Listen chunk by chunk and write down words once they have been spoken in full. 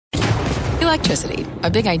Electricity, a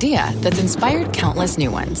big idea that's inspired countless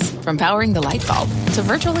new ones. From powering the light bulb to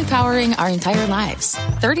virtually powering our entire lives.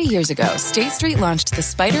 30 years ago, State Street launched the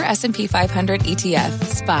SPDR S&P 500 ETF,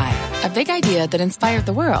 SPY. A big idea that inspired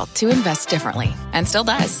the world to invest differently. And still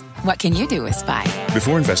does. What can you do with SPY?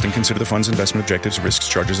 Before investing, consider the fund's investment objectives, risks,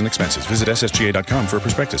 charges, and expenses. Visit ssga.com for a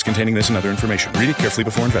prospectus containing this and other information. Read it carefully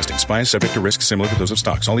before investing. SPY is subject to risks similar to those of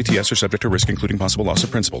stocks. All ETFs are subject to risk, including possible loss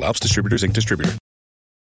of principal. Alps Distributors, Inc. Distributor.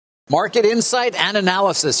 Market insight and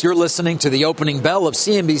analysis. You're listening to the opening bell of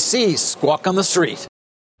CNBC's Squawk on the Street.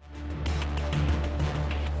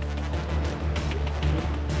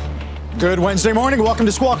 Good Wednesday morning. Welcome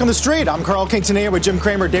to Squawk on the Street. I'm Carl Quintanilla with Jim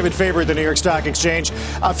Cramer, David Faber at the New York Stock Exchange.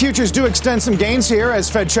 Futures do extend some gains here as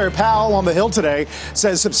Fed Chair Powell on the Hill today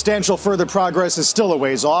says substantial further progress is still a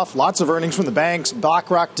ways off. Lots of earnings from the banks,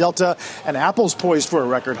 BlackRock, Delta, and Apple's poised for a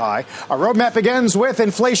record high. Our roadmap begins with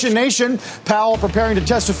Inflation Nation. Powell preparing to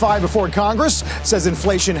testify before Congress says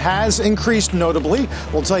inflation has increased notably.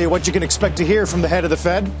 We'll tell you what you can expect to hear from the head of the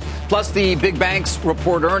Fed. Plus, the big banks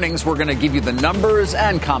report earnings. We're going to give you the numbers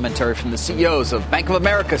and commentary from the CEOs of Bank of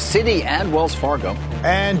America, Citi, and Wells Fargo.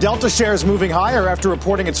 And Delta shares moving higher after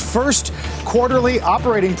reporting its first quarterly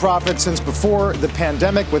operating profit since before the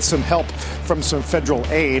pandemic with some help from some federal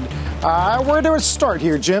aid. Where do we start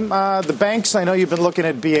here, Jim? The banks, I know you've been looking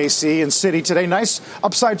at BAC and Citi today. Nice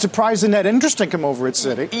upside surprise in net interest income over at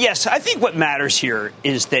Citi. Yes, I think what matters here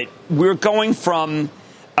is that we're going from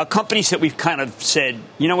companies that we've kind of said,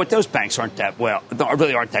 you know what, those banks aren't that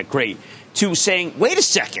really aren't that great, to saying, wait a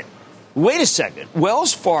second,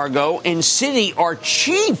 Wells Fargo and Citi are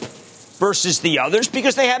cheap versus the others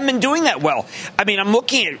because they haven't been doing that well. I mean, I'm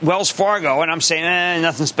looking at Wells Fargo and I'm saying,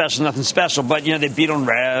 nothing special. But, you know, they beat on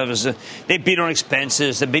revs, they beat on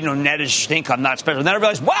expenses, they beat on net interest income, not special. And then I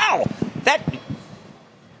realized,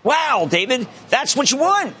 wow, David, that's what you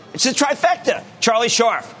want. It's a trifecta. Charlie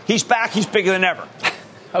Scharf, he's back, he's bigger than ever.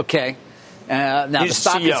 Okay. Now, the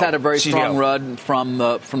stock has had a very strong run from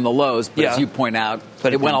the lows, but as you point out,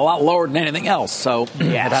 it went a lot lower than anything else. So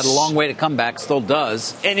it had a long way to come back, still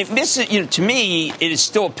does. And it misses, to me, it is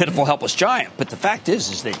still a pitiful, helpless giant. But the fact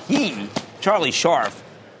is that Charlie Scharf,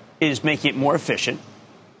 is making it more efficient.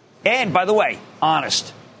 And, by the way,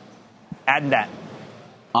 honest. Add that.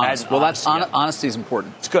 Honest. Well, honesty is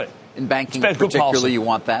important. It's good. In banking, particularly, you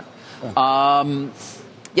want that.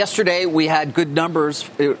 Yesterday, we had good numbers,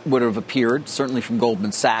 it would have appeared, certainly from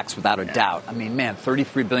Goldman Sachs, without a doubt. I mean, man,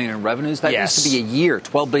 $33 billion in revenues, that used to be a year.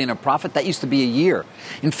 $12 billion in profit, that used to be a year.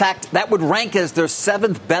 In fact, that would rank as their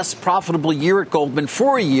seventh best profitable year at Goldman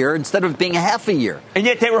for a year instead of being a half a year. And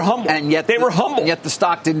yet they were humble. And yet the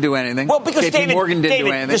stock didn't do anything. Well, because JP Morgan didn't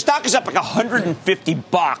do anything. The stock is up like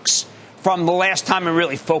 $150 from the last time I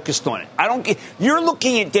really focused on it. You're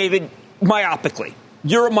looking at, David, myopically.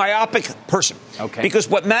 You're a myopic person. Okay. Because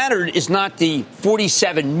what mattered is not the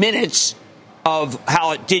 47 minutes of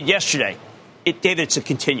how it did yesterday. David, it's a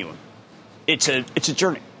continuum. It's a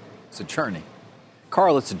journey. It's a journey.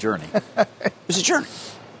 Carl, it's a journey. It's a journey.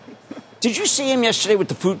 Did you see him yesterday with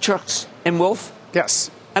the food trucks and Wolf? Yes.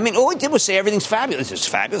 I mean, all he did was say everything's fabulous. This is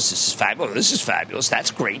fabulous. This is fabulous. This is fabulous. That's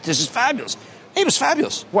great. This is fabulous. It was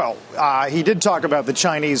fabulous. Well, he did talk about the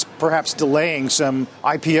Chinese perhaps delaying some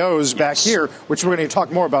IPOs back here, which we're going to talk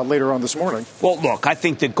more about later on this morning. Well, look, I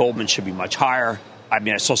think that Goldman should be much higher. I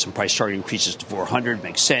mean, I saw some price target increases to 400.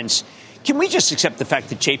 Makes sense. Can we just accept the fact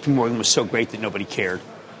that JP Morgan was so great that nobody cared?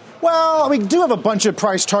 Well, we do have a bunch of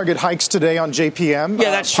price target hikes today on JPM.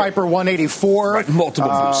 Yeah, that's true. Piper 184. Right, multiple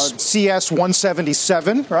boosts. CS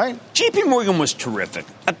 177, right? JP Morgan was terrific.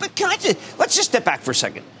 But let's just step back for a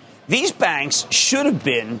second. These banks should have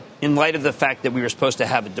been, in light of the fact that we were supposed to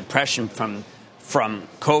have a depression from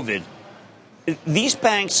COVID, these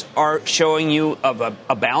banks are showing you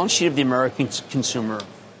a balance sheet of the American consumer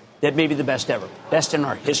that may be the best ever, best in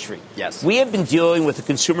our history. Yes. We have been dealing with a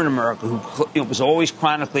consumer in America who was always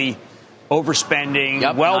chronically overspending,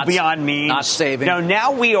 beyond means, not saving.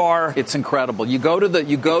 Now we are. It's incredible. You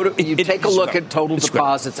take a look at total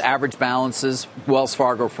deposits, average balances. Wells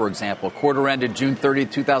Fargo, for example, quarter ended June 30,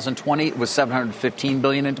 2020, it was $715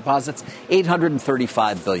 billion in deposits,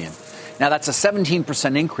 $835 billion. Now, that's a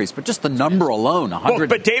 17% increase, but just the number alone,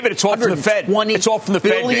 but David, it's all from the Fed. It's all from the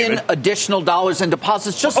Fed, billion additional dollars in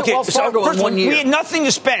deposits just at Wells Fargo in 1 year. We had nothing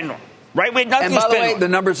to spend. Right? We had nothing and by the way, the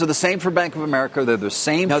numbers are the same for Bank of America. They're the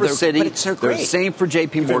same for Citi. They're the same for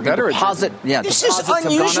JP Morgan. This is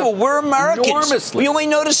unusual. We're Americans. Enormously. We only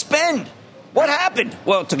know to spend. What happened?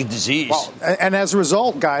 Well, it took a disease. Well, and as a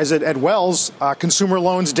result, guys, at Wells, consumer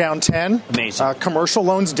loans down 10. Amazing. Commercial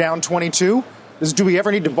loans down 22. Do we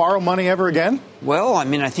ever need to borrow money ever again? Well, I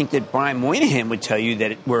mean, I think that Brian Moynihan would tell you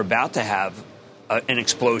that we're about to have an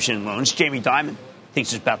explosion in loans. Jamie Dimon thinks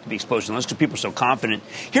there's about to be explosion in loans because people are so confident.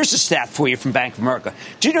 Here's a stat for you from Bank of America.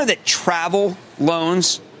 Do you know that travel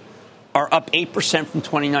loans are up 8% from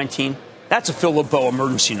 2019? That's a Phil LeBeau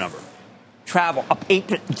emergency number. Travel up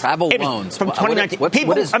 8%. Travel loans from 2019.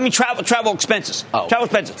 Travel expenses. Oh. Travel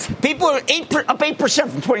expenses. People are up 8%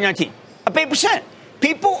 from 2019. Up 8%.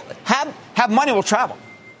 People have money will travel.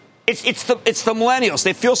 It's the millennials.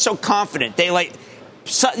 They feel so confident.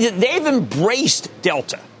 They've embraced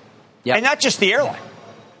Delta, and not just the airline.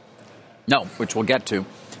 No, which we'll get to.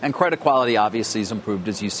 And credit quality obviously has improved,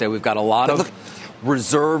 as you say. We've got a lot of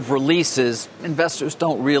reserve releases. Investors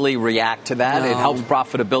don't really react to that. It helps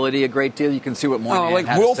profitability a great deal. You can see what Moynihan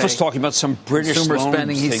had Wolf to say. was talking about some British consumer loan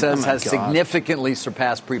spending, he thing. says, has significantly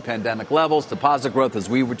surpassed pre-pandemic levels. Deposit growth, as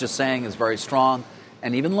we were just saying, is very strong.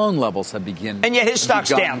 And even loan levels have begun. And yet his stock's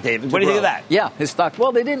down, David. What do you think of that? Yeah, his stock.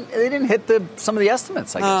 Well, they didn't hit some of the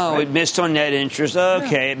estimates, I guess. Oh, right? It missed on net interest.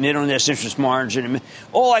 Okay, it missed on net interest margin.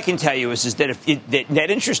 All I can tell you is that that net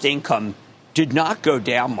interest income did not go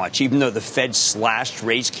down much, even though the Fed slashed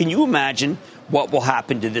rates. Can you imagine what will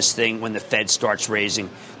happen to this thing when the Fed starts raising?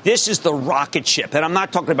 This is the rocket ship. And I'm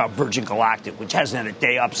not talking about Virgin Galactic, which hasn't had a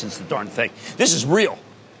day up since the darn thing. This is real.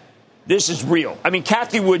 This is real. I mean,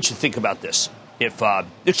 Cathie Wood should think about this. If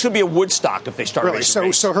it should be a Woodstock if they start raising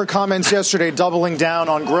rates. So her comments yesterday doubling down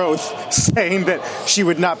on growth, saying that she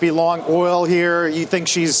would not be long oil here. You think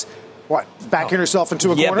she's backing herself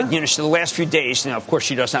into a corner? Yeah, but so the last few days, of course,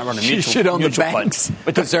 she does not run a mutual fund. She should own the banks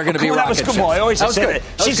because they're going to be rocket ships. I always say that.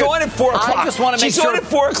 She's on at 4 o'clock. I just want to make sure she's on at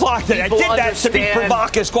 4 o'clock today. I did that to be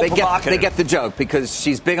provocative. They get the joke because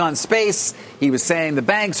she's big on space. He was saying the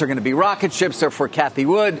banks are going to be rocket ships, therefore Cathie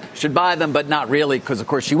Wood should buy them, but not really because, of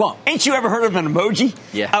course, she won't. Ain't you ever heard of an emoji?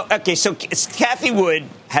 Yeah. Okay, so Cathie Wood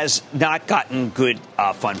has not gotten good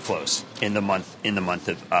fund flows in the month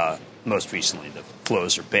of most recently. The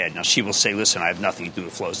flows are bad. Now, she will say, listen, I have nothing to do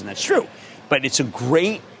with flows, and that's true. But it's a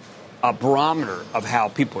great barometer of how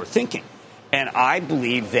people are thinking. And I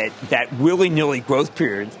believe that willy-nilly growth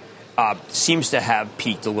period seems to have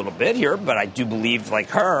peaked a little bit here, but I do believe, like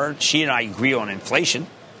her, she and I agree on inflation.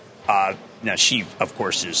 Now, she, of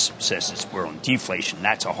course, says we're on deflation.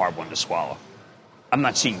 That's a hard one to swallow. I'm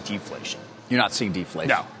not seeing deflation. You're not seeing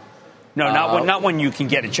deflation? No, not when you can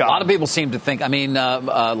get a job. A lot of people seem to think,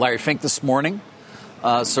 Larry Fink this morning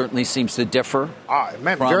certainly seems to differ.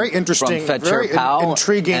 Very interesting. From Fed Chair Powell,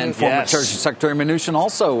 intriguing. And former Treasury Secretary Mnuchin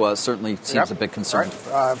also certainly seems a big concern.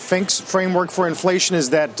 Right. Fink's framework for inflation is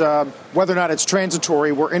that whether or not it's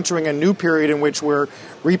transitory, we're entering a new period in which we're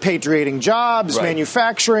repatriating jobs,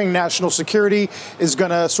 manufacturing, national security is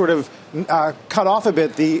going to sort of cut off a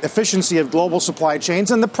bit the efficiency of global supply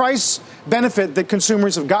chains and the price benefit that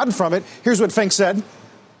consumers have gotten from it. Here's what Fink said.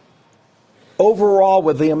 Overall,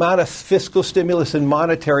 with the amount of fiscal stimulus and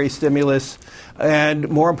monetary stimulus, and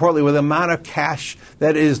more importantly, with the amount of cash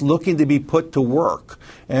that is looking to be put to work,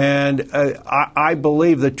 and I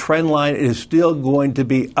believe the trend line is still going to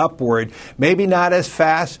be upward. Maybe not as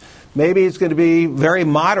fast. Maybe it's going to be very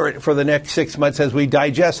moderate for the next 6 months as we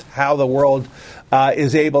digest how the world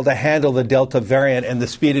is able to handle the Delta variant and the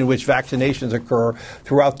speed in which vaccinations occur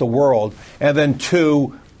throughout the world. And then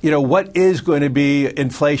two, what is going to be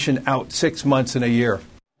inflation out 6 months and a year?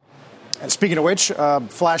 And speaking of which,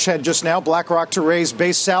 flash head just now, BlackRock to raise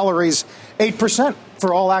base salaries 8%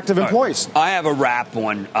 for all active employees. I have a rap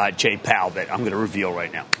on Jay Powell that I'm going to reveal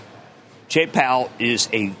right now. Jay Powell is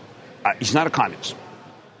he's not a communist.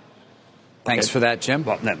 Thanks for that, Jim.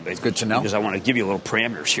 Well, no, it's good to know. Because I want to give you a little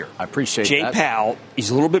parameters here. I appreciate Jay that. Jay Powell is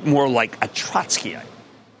a little bit more like a Trotskyite,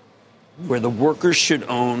 where the workers should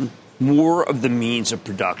own more of the means of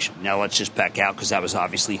production. Now, let's just back out because that was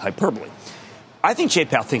obviously hyperbole. I think Jay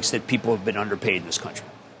Powell thinks that people have been underpaid in this country,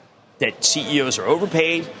 that CEOs are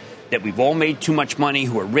overpaid, that we've all made too much money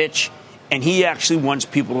who are rich, and he actually wants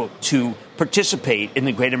people to participate in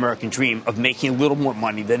the great American dream of making a little more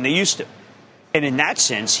money than they used to. And in that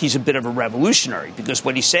sense, he's a bit of a revolutionary because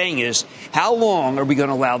what he's saying is, how long are we going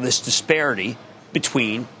to allow this disparity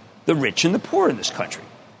between the rich and the poor in this country?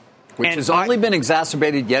 Which has only been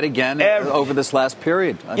exacerbated yet again over this last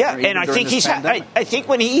period. And I think I think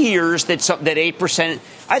when he hears that 8%,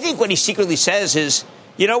 I think what he secretly says is,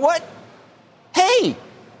 you know what? Hey,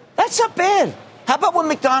 that's not bad. How about when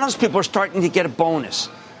McDonald's people are starting to get a bonus?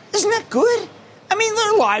 Isn't that good? I mean,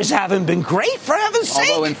 their lives haven't been great, for heaven's sake.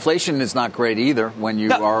 Although inflation is not great either when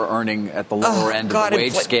you are earning at the lower end of the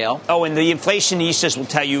wage scale. Oh, and the inflation, he says, will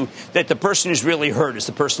tell you that the person who's really hurt is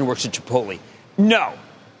the person who works at Chipotle. No.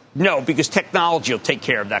 No, because technology will take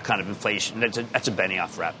care of that kind of inflation. That's a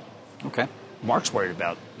Benioff rep. Okay. Mark's worried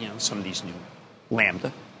about, some of these new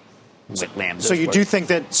Lambda. So you do think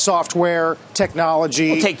that software,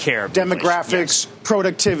 technology, will take care of demographics,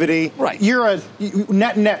 productivity. Right. You're a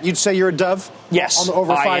net. You'd say you're a dove. Yes.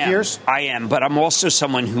 Over 5 years. I am, but I'm also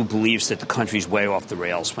someone who believes that the country's way off the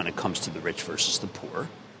rails when it comes to the rich versus the poor,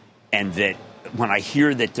 and that when I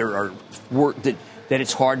hear that there are that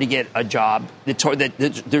it's hard to get a job,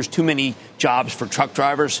 that there's too many jobs for truck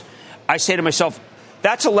drivers, I say to myself,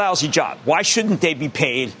 that's a lousy job. Why shouldn't they be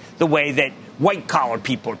paid the way that white-collar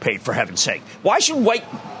people are paid, for heaven's sake? Why should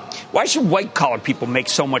white-collar people make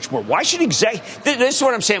so much more? Why should this is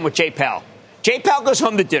what I'm saying with Jay Powell. Jay Powell goes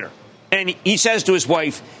home to dinner, and he says to his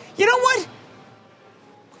wife, you know what?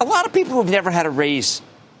 A lot of people who've never had a raise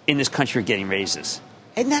in this country are getting raises,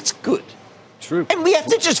 and that's good. True. And we have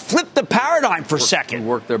to just flip the paradigm for a second.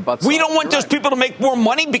 Work their butts We off. don't want those people to make more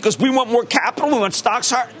money because we want more capital, we want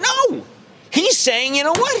stocks higher. No! He's saying, you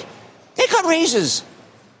know what? They got raises.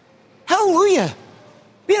 Hallelujah.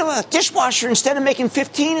 A dishwasher, instead of making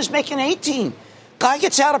 15, is making 18. Guy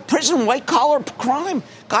gets out of prison, white-collar crime.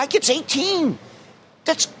 Guy gets 18.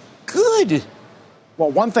 That's good.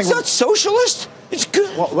 Well, one thing... It's not socialist. It's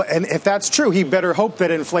good. Well, and if that's true, he better hope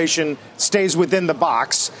that inflation stays within the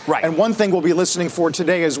box. Right. And one thing we'll be listening for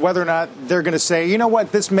today is whether or not they're going to say, you know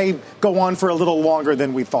what, this may go on for a little longer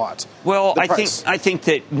than we thought. Well, I think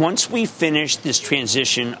that once we finish this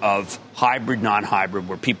transition of hybrid, non-hybrid,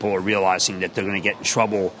 where people are realizing that they're going to get in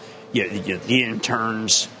trouble, the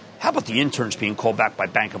interns. How about the interns being called back by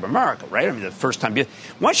Bank of America, right? I mean, the first time.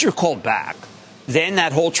 Once you're called back, then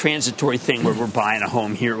that whole transitory thing where we're buying a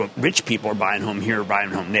home here, rich people are buying a home here,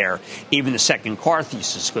 buying a home there, even the second car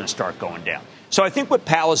thesis is going to start going down. So I think what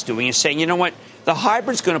Powell is doing is saying, you know what, the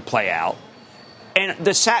hybrid's going to play out, and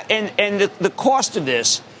the cost of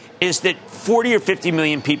this is that 40 or 50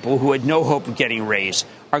 million people who had no hope of getting a raise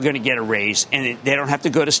are going to get a raise, and they don't have to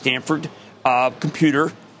go to Stanford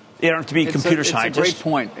computer. They don't have to be computer scientists. It's a great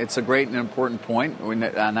point. It's a great and important point, and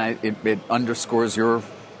it underscores your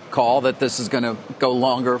call that this is going to go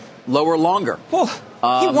longer. Well,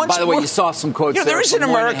 by the way, you saw some quotes there. There is an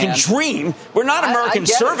American dream. We're not American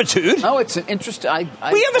servitude. No, it's an interesting.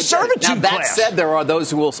 We have a servitude now, that class. said, there are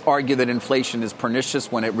those who will argue that inflation is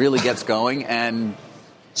pernicious when it really gets going, and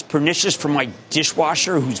it's pernicious for my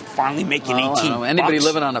dishwasher who's finally making 18. Anybody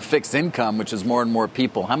living on a fixed income, which is more and more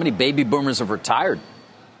people. How many baby boomers have retired?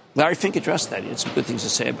 Larry Fink addressed that. He had some good things to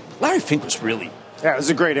say about it. Larry Fink was really... Yeah, it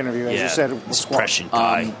was a great interview, as you said. This prescient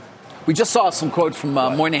guy. We just saw some quotes from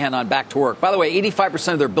Moynihan on Back to Work. By the way,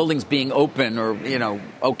 85% of their buildings being open or,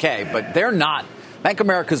 okay, but they're not. Bank of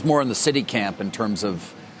America is more in the city camp in terms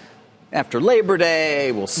of after Labor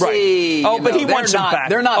Day, we'll see. Right. Oh, but he wants them back.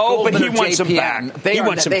 They're not Goldman but he or wants them JPM. back. They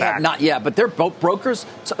wants them back. have not, but they're both brokers.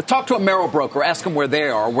 So talk to a Merrill broker. Ask them where they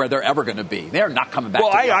are, where they're ever going to be. They're not coming back.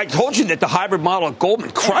 Well, I told you that the hybrid model at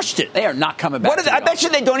Goldman crushed it. They are not coming back. I bet you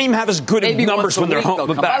they don't even have as good numbers when they're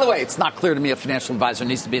home. By the way, it's not clear to me if a financial advisor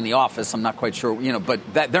needs to be in the office. I'm not quite sure, but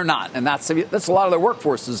they're not. And that's a lot of their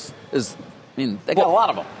workforce is they got a lot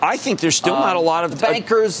of them. I think there's still not a lot of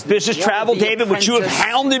bankers. Business travel, David, which you have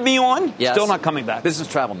hounded me on, still not coming back. Business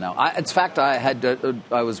travel now. In fact,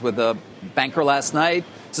 I was with a banker last night.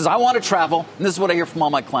 Says, I want to travel, and this is what I hear from all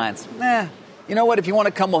my clients. You know what? If you want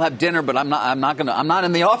to come, we'll have dinner, but I'm not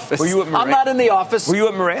in the office. Were you at Maria? I'm not in the office. Were you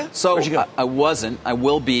at Maria? So Where'd you go? I wasn't. I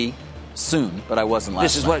will be soon, but I wasn't last night.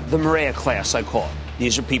 This is what the Maria class, I call it.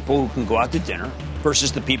 These are people who can go out to dinner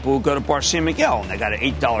versus the people who go to Bar San Miguel, and they got an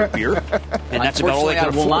 $8 beer, and that's about all they can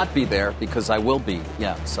afford. I will not be there because I will be,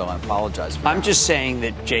 so I apologize for that. I'm just saying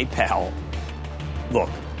that Jay Powell, look,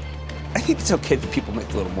 I think it's okay that people make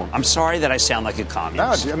a little more. I'm sorry that I sound like a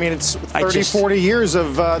communist. No, I mean, it's 40 years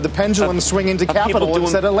of the pendulum swinging to capital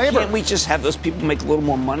instead of labor. Can't we just have those people make a little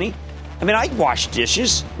more money? I mean, I wash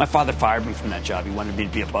dishes. My father fired me from that job. He wanted me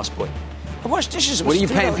to be a busboy. I wash dishes. What are you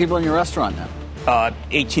paying people in your restaurant now?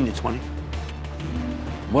 18 to 20.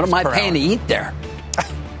 What am I paying to eat there?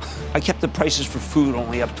 I kept the prices for food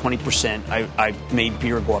only up 20%. I made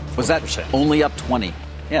beer go up 40%. Was that only up 20?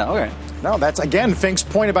 Yeah, okay. No, that's, again, Fink's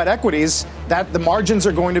point about equities, that the margins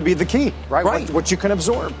are going to be the key, right? Right. What you can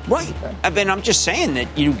absorb. Right. Okay. I mean, I'm just saying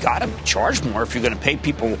that you got to charge more if you're going to pay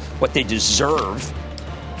people what they deserve.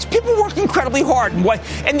 People work incredibly hard,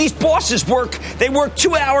 and these bosses work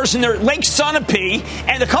 2 hours in their Lake Sunapee,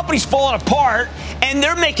 and the company's falling apart, and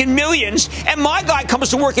they're making millions, and my guy comes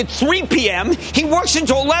to work at 3 p.m., he works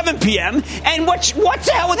until 11 p.m., and what's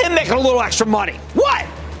the hell with him making a little extra money? What?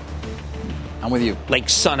 I'm with you. Lake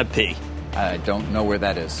Sunapee. I don't know where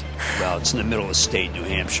that is. Well, it's in the middle of the state, New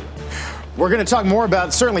Hampshire. We're going to talk more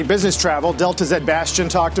about certainly business travel. Delta's Ed Bastian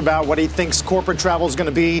talked about what he thinks corporate travel is going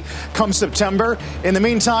to be come September. In the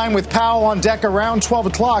meantime, with Powell on deck around 12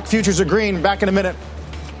 o'clock, futures are green. Back in a minute.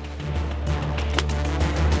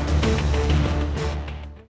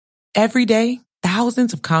 Every day,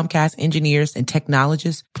 thousands of Comcast engineers and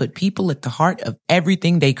technologists put people at the heart of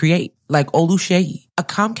everything they create. Like Oluseyi, a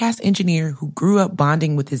Comcast engineer who grew up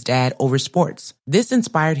bonding with his dad over sports. This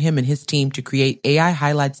inspired him and his team to create AI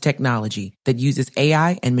Highlights technology that uses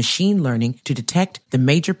AI and machine learning to detect the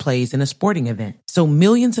major plays in a sporting event, so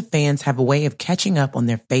millions of fans have a way of catching up on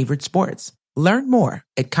their favorite sports. Learn more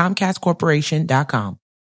at ComcastCorporation.com.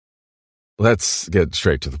 Let's get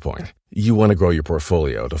straight to the point. You want to grow your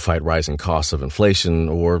portfolio to fight rising costs of inflation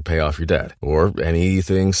or pay off your debt or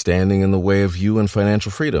anything standing in the way of you and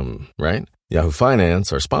financial freedom, right? Yahoo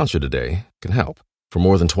Finance, our sponsor today, can help. For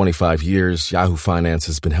more than 25 years, Yahoo Finance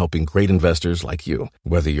has been helping great investors like you.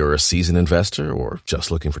 Whether you're a seasoned investor or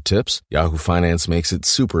just looking for tips, Yahoo Finance makes it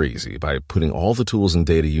super easy by putting all the tools and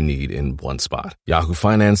data you need in one spot. Yahoo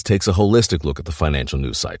Finance takes a holistic look at the financial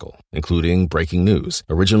news cycle, including breaking news,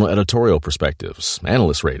 original editorial perspectives,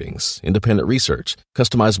 analyst ratings, independent research,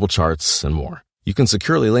 customizable charts, and more. You can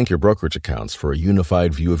securely link your brokerage accounts for a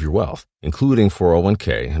unified view of your wealth, including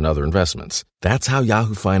 401k and other investments. That's how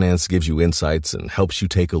Yahoo Finance gives you insights and helps you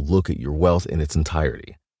take a look at your wealth in its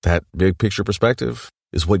entirety. That big picture perspective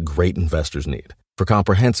is what great investors need. For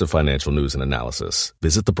comprehensive financial news and analysis,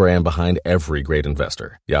 visit the brand behind every great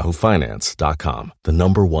investor, yahoofinance.com, the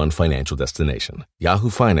 #1 financial destination,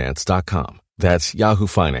 yahoofinance.com. That's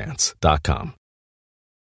yahoofinance.com.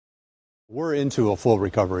 We're into a full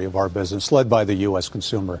recovery of our business, led by the U.S.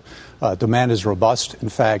 consumer. Demand is robust. In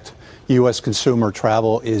fact, U.S. consumer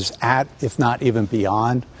travel is at, if not even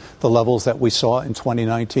beyond, the levels that we saw in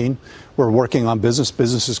 2019. We're working on business.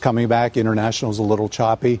 Business is coming back. International is a little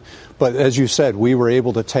choppy. But as you said, we were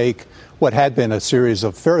able to take what had been a series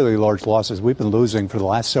of fairly large losses. We've been losing for the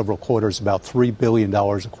last several quarters about $3 billion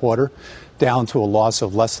a quarter, down to a loss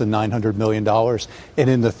of less than $900 million. And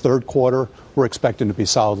in the third quarter, we're expecting to be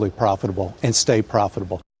solidly profitable and stay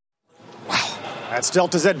profitable. Wow. That's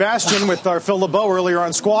Delta's Ed Bastian with our Phil LeBeau earlier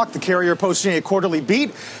on Squawk. The carrier posting a quarterly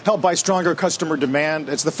beat helped by stronger customer demand.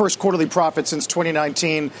 It's the first quarterly profit since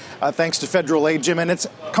 2019, thanks to federal aid, Jim. And it's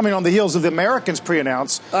coming on the heels of the Americans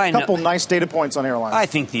pre-announce. A couple nice data points on airlines. I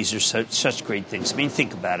think these are such great things. I mean,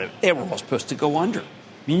 think about it. They were all supposed to go under. I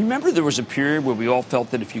mean, you remember there was a period where we all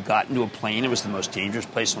felt that if you got into a plane, it was the most dangerous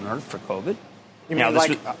place on earth for COVID? You mean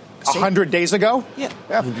like 100 days ago? Yeah,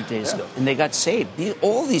 100 days ago. And they got saved.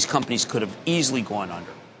 All these companies could have easily gone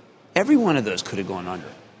under. Every one of those could have gone under.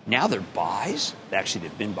 Now they're buys. Actually,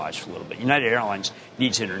 they've been buys for a little bit. United Airlines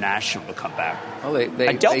needs international to come back. Well,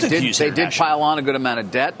 they did pile on a good amount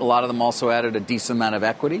of debt. A lot of them also added a decent amount of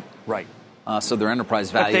equity. Right. So their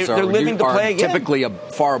enterprise values they're living to play again. Typically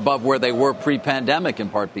far above where they were pre-pandemic, in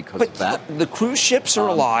part because of that. The cruise ships are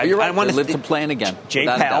alive. You're right. They live to play again. Jay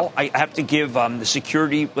Powell, I have to give the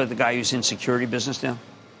security, the guy who's in security business now.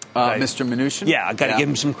 Mr. Mnuchin? Yeah, I got to give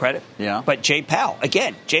him some credit. Yeah. But Jay Powell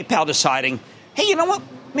deciding, hey, you know what?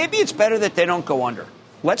 Maybe it's better that they don't go under.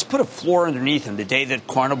 Let's put a floor underneath them. The day that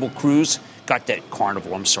Carnival Cruise got the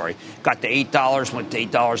 $8, went to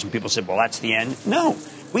 $8, and people said, well, that's the end. No.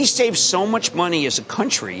 We saved so much money as a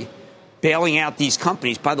country bailing out these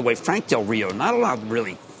companies. By the way, Frank Del Rio, not allowed to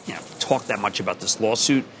really talk that much about this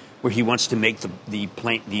lawsuit where he wants to make the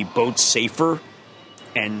boats safer,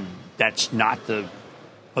 and that's not the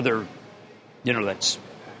other, that's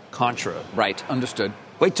contra. Right, understood.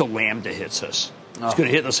 Wait till Lambda hits us. It's going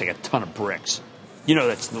to hit us like a ton of bricks.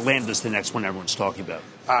 That's the Lambda's the next one everyone's talking about.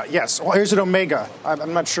 Yes. Well, here's an Omega.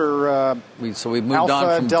 I'm not sure. So we've moved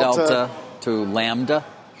on from Delta to Lambda.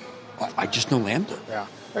 I just know Lambda. Yeah.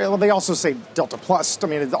 Well, they also say Delta Plus. I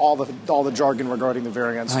mean, all the jargon regarding the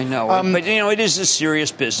variants. I know. But, it is a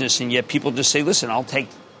serious business, and yet people just say, listen,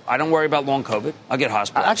 I don't worry about long COVID. I'll get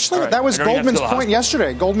hospitalized. Actually, that was Goldman's point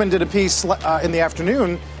yesterday. Goldman did a piece in the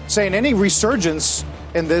afternoon saying any resurgence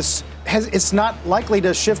in this it's not likely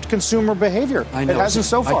to shift consumer behavior. I know. It hasn't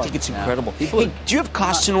so far. I think it's incredible. Hey, do you have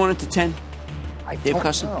Costin 1 to 10? I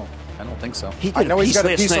don't know. I don't think so. He's got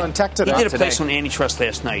a piece on tech today. He did a piece on antitrust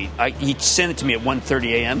last night. He sent it to me at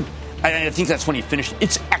 1:30 a.m. I think that's when he finished.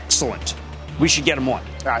 It's excellent. We should get him on.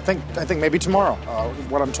 I think maybe tomorrow.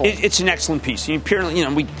 What I'm told. It's an excellent piece. Apparently,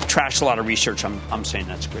 we trashed a lot of research. I'm saying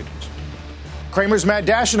that's a great piece. Cramer's Mad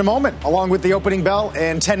Dash in a moment, along with the opening bell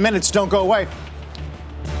in 10 minutes. Don't go away.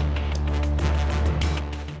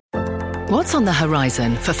 What's on the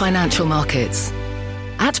horizon for financial markets?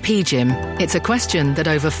 At PGIM, it's a question that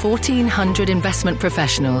over 1,400 investment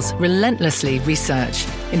professionals relentlessly research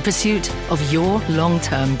in pursuit of your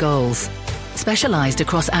long-term goals. Specialized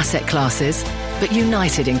across asset classes, but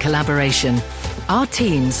united in collaboration, our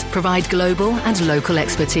teams provide global and local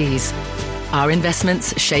expertise. Our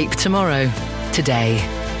investments shape tomorrow, today.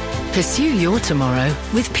 Pursue your tomorrow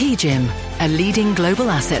with PGIM, a leading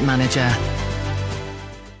global asset manager.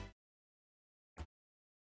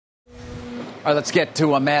 All right, let's get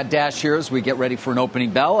to a mad dash here as we get ready for an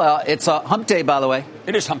opening bell. It's a hump day, by the way.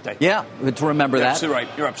 It is hump day. Yeah, good to remember that. Absolutely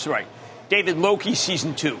right. You're absolutely right. David, Loki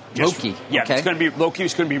season 2. Loki. Yeah, okay. it's going to be Loki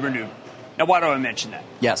is going to be renewed. Now, why do I mention that?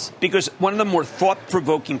 Yes. Because one of the more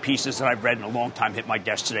thought-provoking pieces that I've read in a long time hit my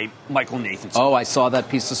desk today, Michael Nathanson. Oh, I saw that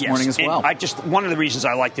piece this morning as well. And one of the reasons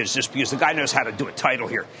I like this is just because the guy knows how to do a title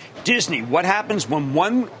here. Disney, what happens when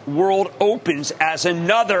one world opens as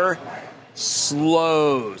another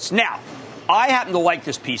slows? Now, I happen to like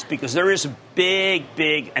this piece because there is a big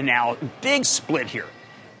split here,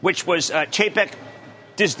 which was Chapek,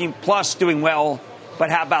 Disney Plus doing well,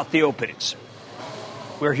 but how about the openings?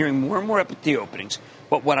 We're hearing more and more about the openings.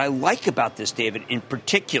 But what I like about this, David, in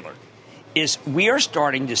particular, is we are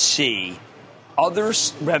starting to see other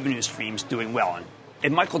revenue streams doing well.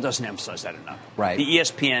 And Michael doesn't emphasize that enough. Right. The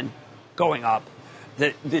ESPN going up.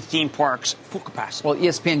 The theme parks, full capacity. Well,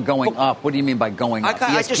 ESPN going up. What do you mean by going up?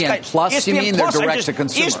 ESPN Plus, ESPN you mean Plus, they're direct to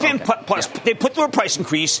consumer? ESPN Plus, they put through a price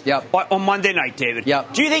increase on Monday night, David.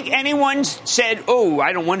 Yep. Do you think anyone said,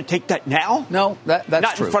 I don't want to take that now? No, that's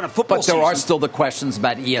not true. In front of football But there are season. still the questions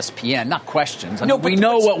about ESPN. Not questions. We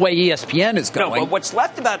know what way ESPN is going. No, but what's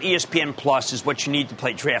left about ESPN Plus is what you need to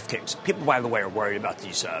play DraftKings. People, by the way, are worried about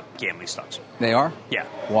these gambling stocks. They are? Yeah.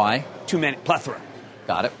 Why? Too many. Plethora.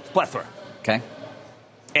 Got it. Plethora. Okay.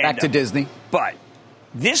 And, back to Disney. But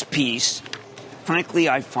this piece, frankly,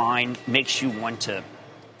 I find makes you want to.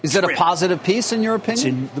 Is it a positive piece in your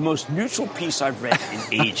opinion? It's the most neutral piece I've read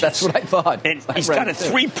in ages. That's what I thought. And he's got a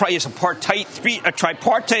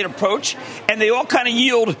tripartite approach, and they all kind of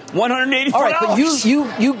yield $184. All right, but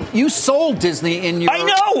you sold Disney in your.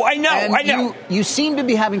 I know. You seem to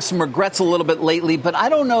be having some regrets a little bit lately, but I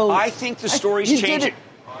don't know. I think the story's changing.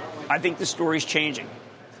 I think the story's changing.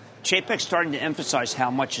 Chapek's starting to emphasize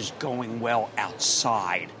how much is going well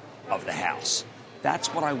outside of the house.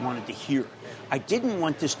 That's what I wanted to hear. I didn't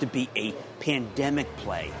want this to be a pandemic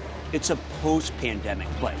play. It's a post-pandemic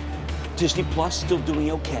play. Disney Plus still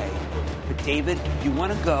doing okay. But, David, if you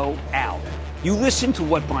want to go out, you listen to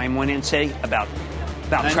what Brian went in and say about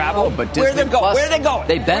travel. But Disney Plus, where are they going?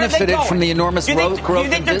 They benefited from the enormous growth. Do you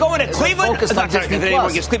think they're going to Cleveland?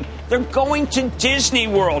 Cleveland. They're going to Disney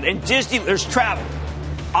World. And Disney, there's travel.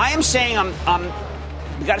 I am saying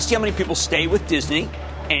we got to see how many people stay with Disney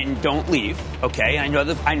and don't leave. Okay, I know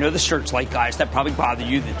the Searchlight guys that probably bother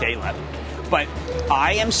you that they left, but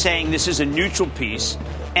I am saying this is a neutral piece,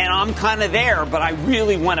 and I'm kind of there, but I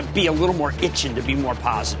really want to be a little more itching to be more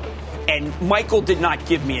positive. And Michael did not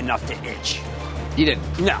give me enough to itch. You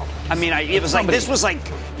didn't? No. I mean, this was like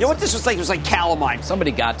you know what this was like? It was like calamine.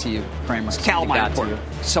 Somebody got to you, Kramer. Calamine got to you.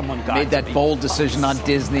 Someone got made to that me. bold decision on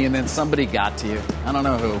Disney, and then somebody got to you. I don't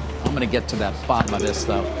know who. I'm going to get to that bottom of this,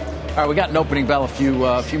 though. All right, we got an opening bell a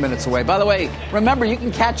few minutes away. By the way, remember, you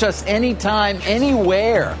can catch us anytime,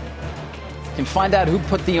 anywhere. You can find out who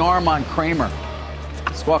put the arm on Kramer.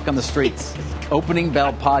 Squawk on the Streets. Opening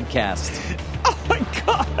Bell Podcast. Oh, my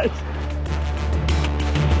God.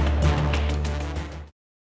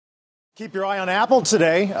 Keep your eye on Apple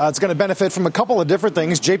today. It's going to benefit from a couple of different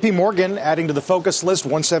things. JP Morgan adding to the focus list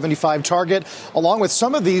 175 target, along with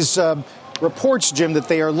some of these reports, Jim, that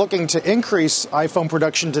they are looking to increase iPhone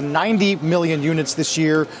production to 90 million units this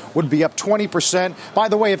year, would be up 20%. By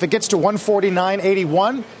the way, if it gets to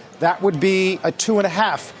 149.81, that would be a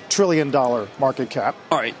 $2.5 trillion market cap.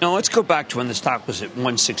 All right, now let's go back to when the stock was at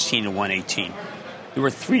 116 and 118. There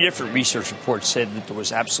were 3 different research reports said that there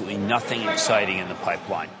was absolutely nothing exciting in the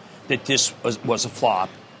pipeline, that this was a flop,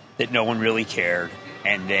 that no one really cared,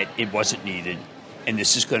 and that it wasn't needed. And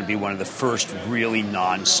this is going to be one of the first really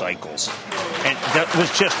non-cycles. And that was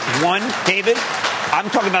just one, David, I'm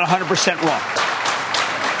talking about 100% wrong.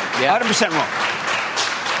 Yeah. 100% wrong.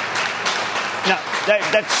 Now,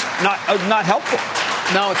 that's not helpful.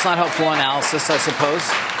 No, it's not helpful analysis, I suppose.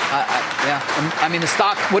 I mean, the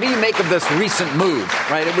stock, what do you make of this recent move,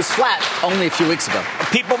 right? It was flat only a few weeks ago.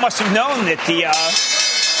 People must have known that the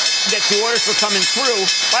orders were coming through.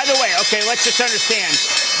 By the way, okay, let's just understand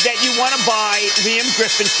that you want to buy Liam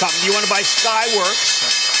Griffin's company. You want to buy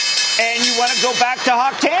Skyworks. and you want to go back to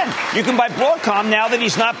Hock Tan. You can buy Broadcom now that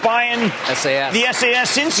he's not buying the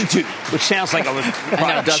SAS Institute, which sounds like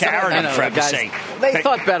a charity, for heaven's sake. They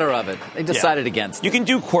thought better of it. They decided against it. You can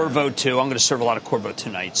do Corvo, too. I'm going to serve a lot of Corvo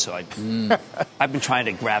tonight, so I've been trying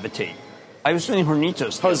to gravitate. I was doing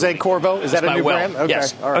Hornitos. Jose Corvo? Is that a new brand? Okay.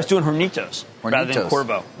 Yes. All right. I was doing Hornitos rather than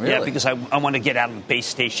Corvo. Really? Yeah, because I want to get out of the base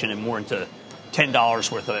station and more into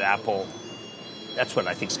 $10 worth of Apple. That's what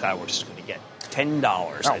I think Skyworks is going to get.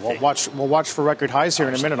 $10. We'll watch for record highs here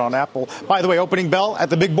in a minute on Apple. By the way, opening bell at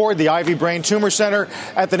the big board, the Ivy Brain Tumor Center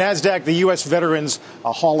at the NASDAQ, the U.S. Veterans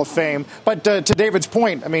Hall of Fame. But to David's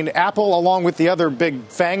point, I mean, Apple, along with the other big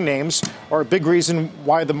FANG names, are a big reason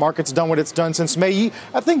why the market's done what it's done since May.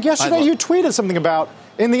 I think yesterday you tweeted something about,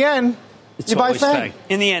 in the end, you buy FANG.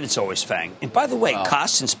 In the end, it's always FANG. And by the way,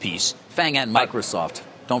 Costin's piece. FANG and Microsoft.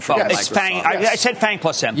 Don't forget it's Microsoft. FANG. I said FANG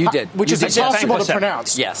plus M. You did. Which is impossible to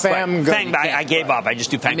pronounce. Yes. FANG. I gave up. I just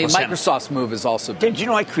do FANG plus M. Microsoft's move is also big. Did you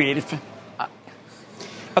know I created FANG?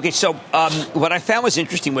 Okay, so what I found was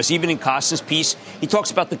interesting was even in Costin's piece, he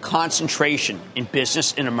talks about the concentration in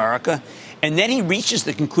business in America. And then he reaches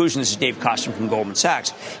the conclusion, this is Dave Costin from Goldman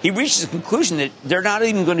Sachs, he reaches the conclusion that they're not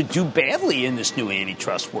even going to do badly in this new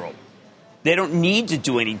antitrust world. They don't need to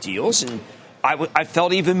do any deals. And I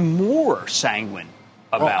felt even more sanguine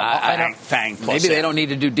about FANG plus Maybe M. they don't need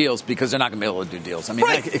to do deals because they're not going to be able to do deals. I mean,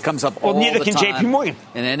 it comes up all neither the can time. JP Morgan.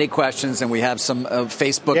 And any questions, and we have some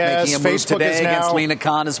Facebook making a move Facebook today against Lina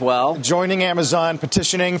Khan as well. Joining Amazon,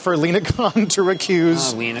 petitioning for Lina Khan to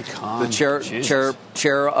recuse. Lina Khan. The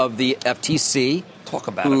chair of the FTC. Talk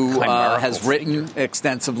about who has written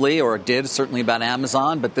extensively, or did, certainly about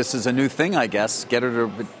Amazon, but this is a new thing, I guess. Get her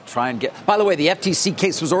to try and get... By the way, the FTC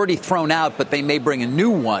case was already thrown out, but they may bring a new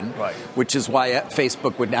one, which is why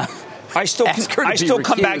Facebook would now ask her to be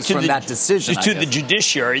come back to that decision. To the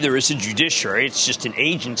judiciary. There is a judiciary. It's just an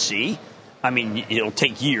agency. I mean, it'll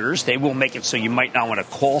take years. They will make it so you might not want to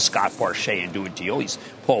call Scott Barchet and do a deal. He's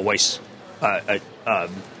Paul Weiss...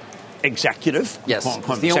 executive. Yes,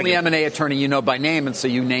 he's the only M&A attorney you know by name, and so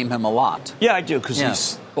you name him a lot. Yeah, I do, because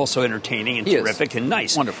he's also entertaining and terrific and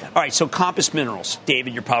nice. Wonderful. All right, so Compass Minerals.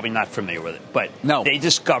 David, you're probably not familiar with it, but they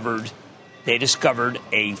discovered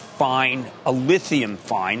a lithium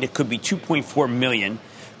find. It could be 2.4 million.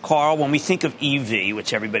 Carl, when we think of EV,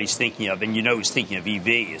 which everybody's thinking of, and you know who's thinking of EV,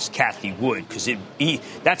 is Cathie Wood, because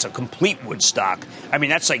that's a complete Woodstock. I mean,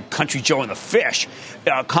 that's like Country Joe and the Fish.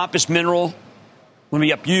 Compass Mineral will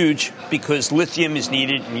be up huge because lithium is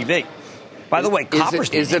needed in EV. By the way, copper's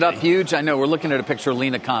needed. Is it up huge? I know. We're looking at a picture of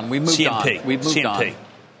Lina Khan. We moved on. We've moved on.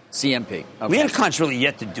 CMP. Okay. Lina Khan's really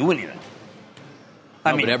yet to do anything.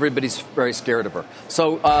 I mean, but everybody's very scared of her.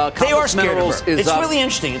 So they are scared Minerals of her. It's really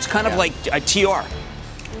interesting. It's kind of like a TR.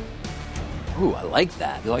 Ooh, I like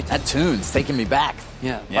that. You like that? That tune's taking me back.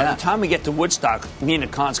 Yeah. By the time we get to Woodstock, Lina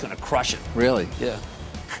Khan's going to crush it. Really? Yeah.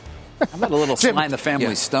 How about a little Sly and the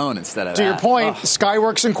Family Stone instead of that? To your point,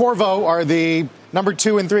 Skyworks and Corvo are the number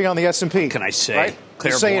 2 and 3 on the S&P. Can I say? Right?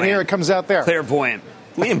 Clairvoyant. Say it here, it comes out there. Clairvoyant.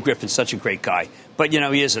 Liam Griffin's such a great guy. But,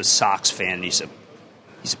 he is a Sox fan. He's a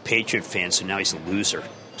Patriot fan, so now he's a loser.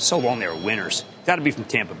 So long they were winners. Got to be from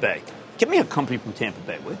Tampa Bay. Give me a company from Tampa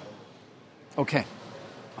Bay, will you? Okay.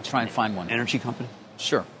 I'll try and find one. Energy company?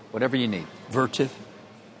 Sure. Whatever you need. Vertiv?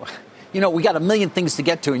 We got a million things to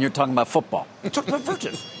get to, and you're talking about football. You're talking about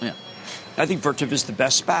Vertiv. Yeah. I think Vertiv is the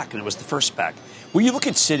best SPAC, and it was the first SPAC. When you look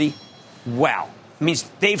at Citi, wow. It means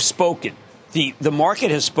they've spoken. The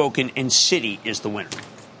market has spoken, and Citi is the winner.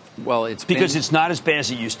 Well, because it's not as bad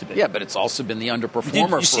as it used to be. Yeah, but it's also been the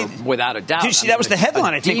underperformer without a doubt. Did you see that was the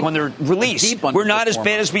headline, I think, when they're released? We're not as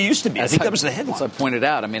bad as we used to be. I think that was the headline. As I pointed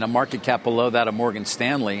out, a market cap below that of Morgan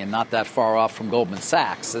Stanley and not that far off from Goldman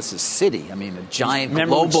Sachs. This is Citi. A giant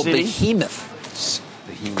global behemoth.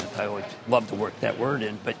 Behemoth. I always love to work that word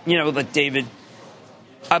in. But, David,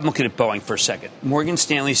 I'm looking at Boeing for a second. Morgan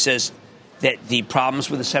Stanley says that the problems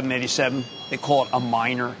with the 787, they call it a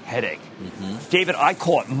minor headache. Mm-hmm. David, I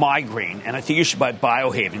call it migraine, and I think you should buy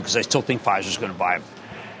Biohaven because I still think Pfizer's going to buy them.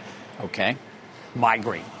 Okay.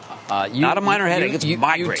 Migraine. Not a minor headache, it's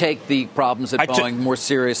migraine. You take the problems at Boeing more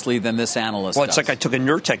seriously than this analyst Well, it's does. like I took a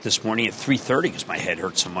Nurtec this morning at 3:30 because my head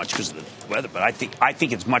hurt so much because of the weather. But I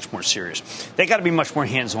think it's much more serious. They got to be much more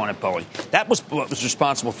hands-on at Boeing. That was what was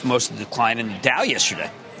responsible for most of the decline in the Dow yesterday.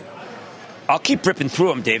 I'll keep ripping through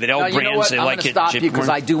them, David. L you know brands, what? they I'm like going to it. stop you because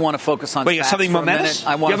I do want to focus on. Wait, you got something momentous?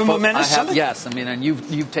 I want you have a momentous? Yes, I mean, and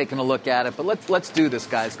you've taken a look at it, but let's do this,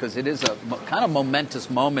 guys, because it is a kind of momentous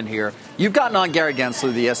moment here. You've gotten on Gary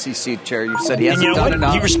Gensler, the SEC chair. You've said he hasn't done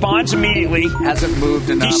enough. He responds immediately. Hasn't moved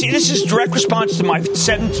enough. You see, this is direct response to my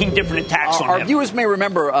 17 different attacks on him. Our viewers may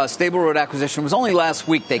remember Stable Road acquisition was only last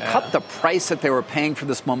week. They cut the price that they were paying for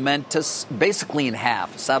this momentous, basically in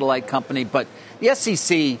half, a satellite company, but the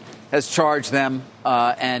SEC has charged them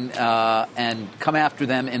and come after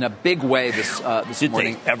them in a big way this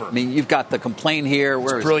morning. Ever? I mean, you've got the complaint here.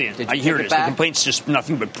 Where it's is brilliant. It? I hear it. The complaint's just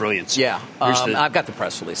nothing but brilliance. Yeah. I've got the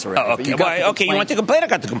press release already. Oh, okay. Okay, you want the complaint? I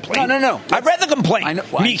got the complaint. No. I read the complaint. I know.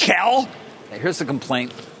 Mikel. Here's the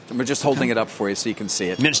complaint. We're just holding it up for you so you can see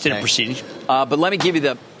it. Administrative proceedings. But let me give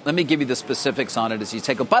you the specifics on it as you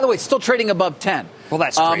take a. By the way, it's still trading above 10. Well,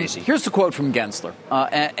 that's crazy. Here's the quote from Gensler.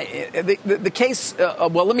 The case.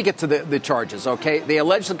 Well, let me get to the charges. Okay, they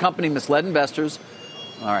allege the company misled investors.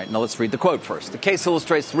 All right, now let's read the quote first. The case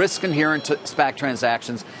illustrates risk inherent to SPAC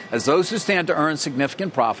transactions, as those who stand to earn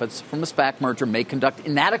significant profits from a SPAC merger may conduct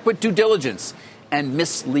inadequate due diligence and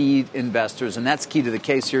mislead investors. And that's key to the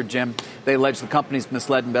case here, Jim. They allege the companies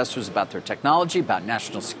misled investors about their technology, about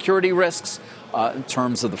national security risks, in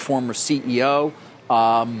terms of the former CEO.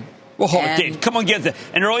 Well, hold on, Dave. Come on, give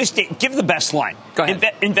the best line. Go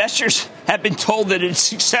ahead. Investors have been told that it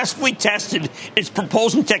successfully tested its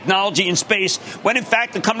propulsion technology in space, when in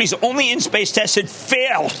fact the company's only in-space test had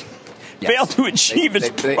failed to achieve its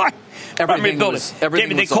primary ability.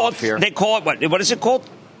 Everything was off here. They call it what? What is it called?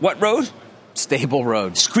 What road? Stable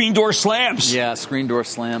Road. Screen door slams. Yeah, screen door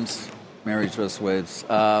slams. Mary Just Waves.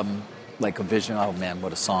 Like a vision. Oh, man,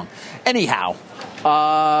 what a song. Anyhow,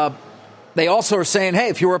 they also are saying, hey,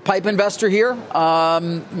 if you were a pipe investor here,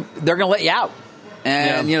 they're going to let you out.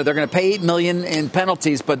 And, they're going to pay $8 million in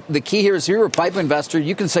penalties. But the key here is if you're a pipe investor,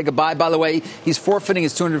 you can say goodbye. By the way, he's forfeiting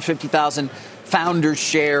his 250,000 founder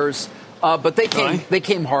shares. But they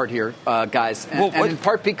came hard here, guys, and in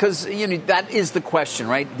part because that is the question,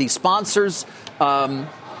 right? The sponsors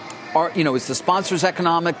is the sponsors'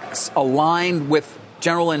 economics aligned with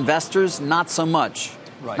general investors? Not so much,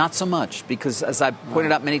 not so much, because as I've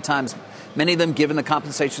pointed out many times, many of them, given the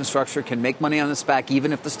compensation structure, can make money on the SPAC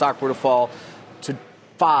even if the stock were to fall to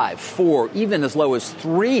 5, 4, even as low as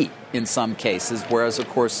 3 in some cases. Whereas, of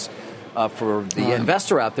course, for the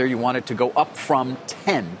investor out there, you want it to go up from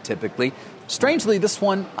 10, typically. Strangely, this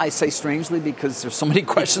one, I say strangely because there's so many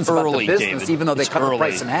questions about the business, David. even though they cut the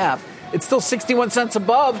price in half. It's still 61 cents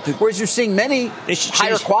above, whereas you're seeing many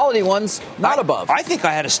higher quality ones not above. I think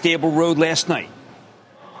I had a Stable Road last night.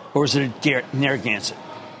 Or is it a Narragansett?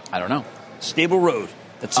 I don't know. Stable Road.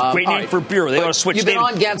 That's a great name for a beer. They ought to switch. You've been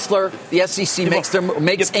on Gensler. The SEC makes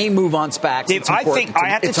a move on SPACs. Dave, I think I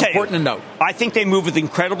have to tell you, it's important to note. I think they move with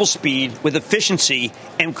incredible speed, with efficiency,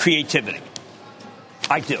 and creativity.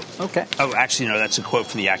 I do. Okay. Oh, actually, no, that's a quote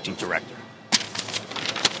from the acting director.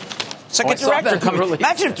 It's like a director comes.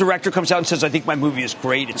 Imagine if a director comes out and says, I think my movie is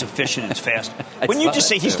great, it's efficient, it's fast. Wouldn't you just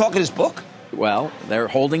say he's talking his book? Well, they're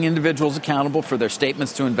holding individuals accountable for their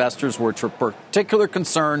statements to investors, which are particular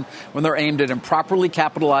concern when they're aimed at improperly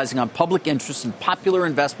capitalizing on public interest in popular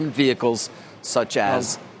investment vehicles such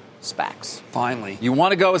as SPACs. Finally. You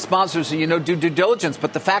want to go with sponsors so do due diligence,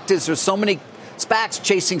 but the fact is there's so many SPACs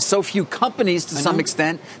chasing so few companies to some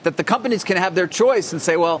extent that the companies can have their choice and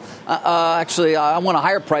say, well, actually, I want a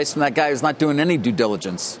higher price from that guy who's not doing any due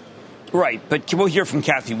diligence. Right, but we'll hear from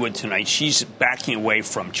Kathy Wood tonight. She's backing away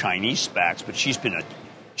from Chinese SPACs, but she's been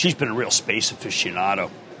a real space aficionado.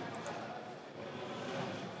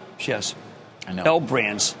 She has. I know. L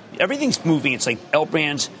Brands. Everything's moving. It's like L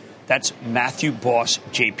Brands. That's Matthew Boss,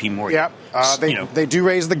 J.P. Morgan. Yeah, they do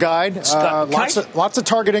raise the guide. Lots of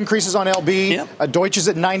target increases on LB. Yep. Deutsch is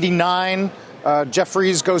at 99.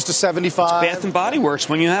 Jeffries goes to 75. It's Bath and Body Works.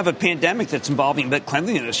 When you have a pandemic that's involving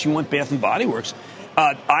cleanliness, you want Bath and Body Works.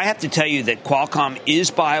 I have to tell you that Qualcomm is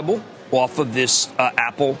viable off of this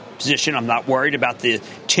Apple position. I'm not worried about the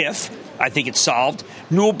TIF. I think it's solved.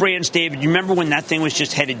 Newell Brands, David, you remember when that thing was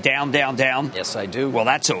just headed down, down, down? Yes, I do. Well,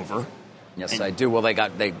 that's over. Yes, I do. Well,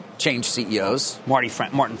 they changed CEOs. Martin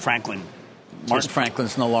Franklin. Martin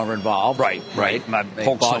Franklin's no longer involved. Right. They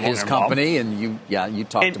bought his company, and you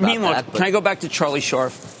talked about meanwhile, that. Can I go back to Charlie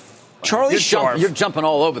Scharf? You're jumping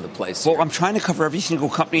all over the place. Well, I'm trying to cover every single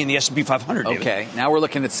company in the S&P 500. David. Okay, now we're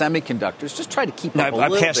looking at semiconductors. Just try to keep up a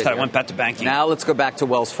little bit. I passed that. I went back to banking. Now let's go back to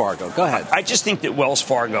Wells Fargo. Go ahead. I just think that Wells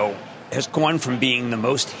Fargo has gone from being the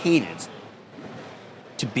most hated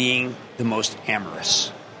to being the most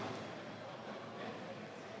amorous.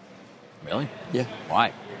 Really? Yeah.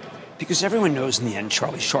 Why? Because everyone knows in the end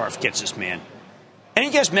Charlie Scharf gets this man. Any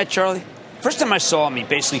of you guys met Charlie? First time I saw him, he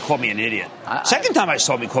basically called me an idiot. Second time I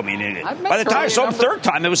saw him, he called me an idiot. By the time I saw him third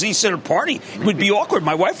time, it was East at a party. It would be awkward.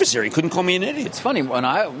 My wife was there. He couldn't call me an idiot. It's funny. When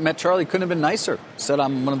I met Charlie, he couldn't have been nicer. Said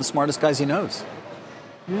I'm one of the smartest guys he knows.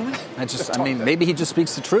 Really? Maybe he just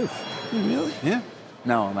speaks the truth. Really? Yeah.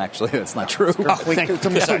 No, actually, that's not true. It's a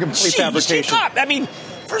complete fabrication. I mean,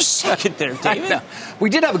 for a second there, David. We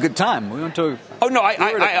did have a good time. We went to. Oh, no,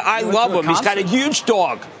 I love him. He's got a huge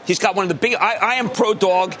dog. He's got one of the big. I am pro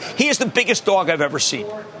dog. He is the biggest dog I've ever seen.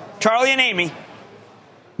 Charlie and Amy,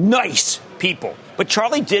 nice people. But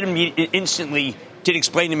Charlie did instantly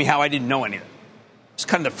explain to me how I didn't know anything. It's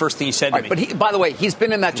kind of the first thing he said to me. But by the way, he's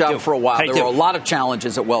been in that job for a while. There were a lot of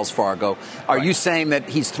challenges at Wells Fargo. Are you saying that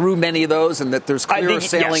he's through many of those and that there's clear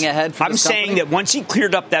sailing ahead for this company? I'm saying that once he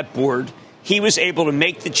cleared up that board, he was able to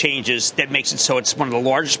make the changes that makes it so it's one of the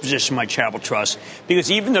largest positions in my charitable trust. Because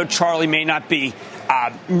even though Charlie may not be,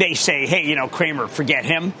 may say, hey, Cramer, forget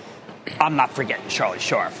him, I'm not forgetting Charlie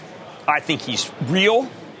Scharf. I think he's real,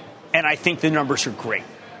 and I think the numbers are great.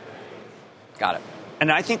 Got it.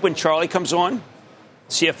 And I think when Charlie comes on,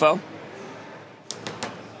 CFO,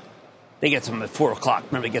 they get them at 4 o'clock.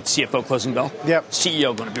 Remember, they get the CFO closing bell? Yep.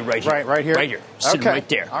 CEO going to be right here. Right here? Right here. Sitting right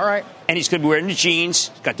there. All right. And he's going to be wearing the jeans.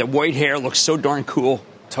 He's got the white hair. Looks so darn cool.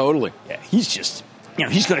 Totally. Yeah, he's just,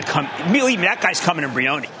 he's going to come. Believe me, that guy's coming in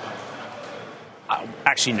Brioni.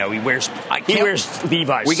 Actually, no, he wears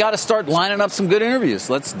Levi's. We got to start lining up some good interviews.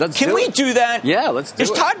 Let's Can we do that? Yeah, let's do it.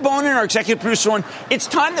 Is Todd Bonin, our executive producer, on? It's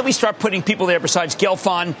time that we start putting people there besides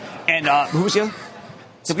Gelfand and who was the other?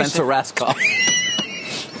 Spencer Raskoff.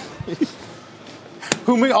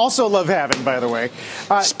 Whom we also love having, by the way.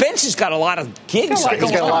 Spence has got a lot of gigs.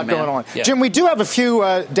 He's got a lot going on. Yeah. Jim, we do have a few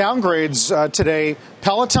downgrades today.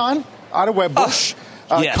 Peloton out of Wedbush.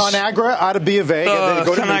 Yes. ConAgra out of B of A. They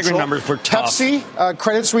go to ConAgra neutral. numbers were tough. Pepsi,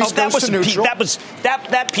 Credit Suisse goes to neutral.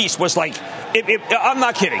 That piece was like, I'm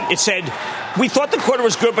not kidding. It said, we thought the quarter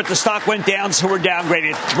was good, but the stock went down, so we're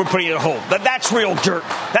downgraded. We're putting it on hold. That's real dirt.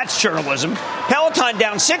 That's journalism. Peloton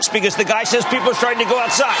down 6 because the guy says people are starting to go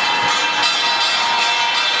outside.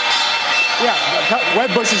 Yeah,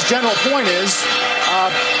 Wedbush's general point is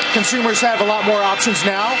consumers have a lot more options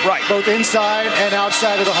now, right, both inside and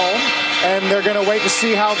outside of the home, and they're going to wait to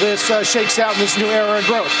see how this shakes out in this new era of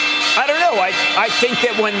growth. I don't know. I think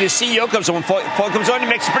that when the CEO comes on, when Paul comes on, he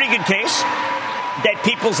makes a pretty good case that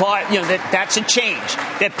people's life, that's a change,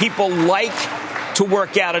 that people like to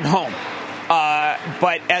work out at home.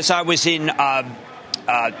 But as I was in the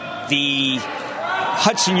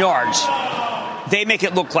Hudson Yards, they make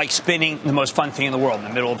it look like spinning the most fun thing in the world in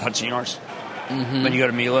the middle of Hudson Yards. Mm-hmm. When you go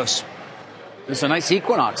to Milos. There's a nice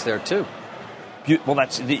Equinox there, too. Well,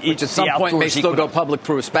 that's which at some point may still go public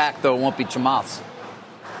through a SPAC, though it won't be Chamath's.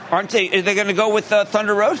 Aren't they? Are they going to go with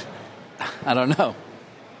Thunder Road? I don't know.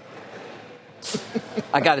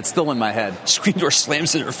 I got it still in my head. Screen door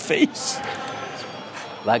slams in her face.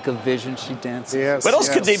 Like a vision, she dances. Yes, what else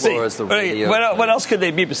could they be? What else could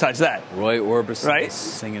they be besides that? Roy Orbison, right?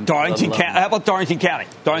 Singing. Darlington County. How about Darlington County?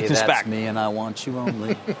 Darlington's that's back. Me and I want you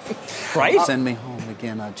only. Right? Send me home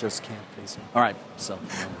again. I just can't face me. All right. So.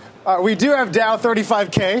 We do have Dow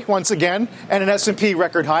 35K once again and an S&P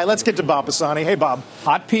record high. Let's get to Bob Pisani. Hey, Bob.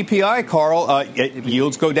 Hot PPI, Carl.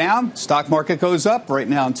 Yields go down. Stock market goes up right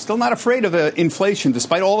now. I'm still not afraid of inflation,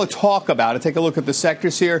 despite all the talk about it. Take a look at the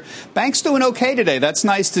sectors here. Banks doing okay today. That's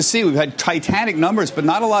nice to see. We've had titanic numbers, but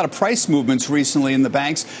not a lot of price movements recently in the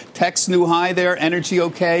banks. Tech's new high there. Energy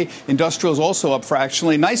okay. Industrial's also up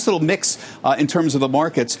fractionally. Nice little mix in terms of the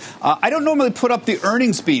markets. I don't normally put up the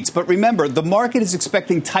earnings beats, but remember, the market is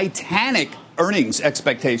expecting titanic earnings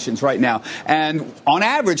expectations right now. And on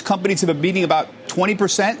average, companies have been beating about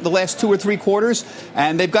 20% the last 2 or 3 quarters,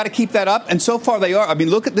 and they've got to keep that up. And so far they are. I mean,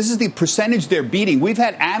 look at this is the percentage they're beating. We've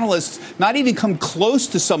had analysts not even come close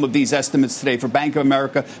to some of these estimates today for Bank of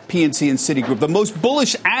America, PNC, and Citigroup. The most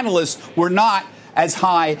bullish analysts were not as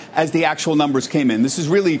high as the actual numbers came in. This is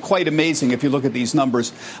really quite amazing if you look at these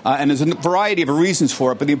numbers. And there's a variety of reasons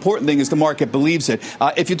for it, but the important thing is the market believes it.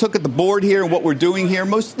 If you look at the board here and what we're doing here,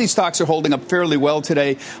 most of these stocks are holding up fairly well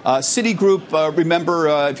today. Citigroup, remember,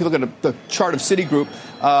 if you look at the chart of Citigroup,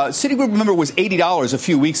 Citigroup, remember, was $80 a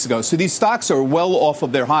few weeks ago. So these stocks are well off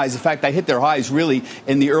of their highs. In fact, they hit their highs really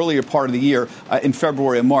in the earlier part of the year in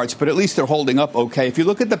February and March. But at least they're holding up okay. If you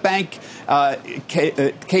look at the bank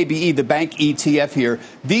KBE, the bank ETF here,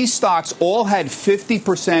 these stocks all had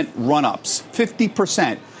 50% run-ups,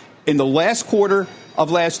 50% in the last quarter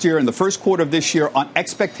of last year and the first quarter of this year on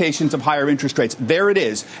expectations of higher interest rates. There it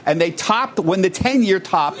is. And they topped when the 10-year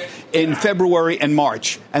topped in February and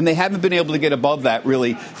March. And they haven't been able to get above that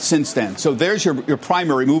really since then. So there's your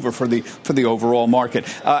primary mover for the overall market.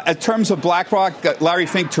 In terms of BlackRock, Larry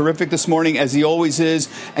Fink, terrific this morning, as he always is.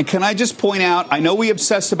 And can I just point out, I know we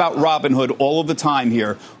obsess about Robinhood all of the time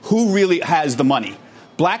here. Who really has the money?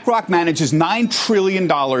 BlackRock manages $9 trillion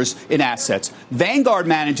in assets. Vanguard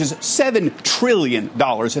manages $7 trillion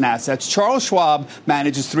in assets. Charles Schwab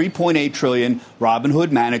manages $3.8 trillion.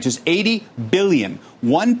 Robinhood manages $80 billion.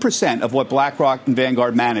 1% of what BlackRock and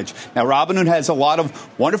Vanguard manage. Now, Robinhood has a lot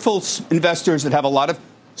of wonderful investors that have a lot of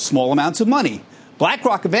small amounts of money.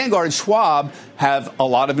 BlackRock and Vanguard and Schwab have a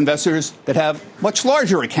lot of investors that have much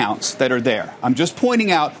larger accounts that are there. I'm just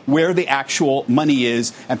pointing out where the actual money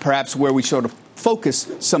is and perhaps where we sort of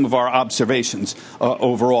focus some of our observations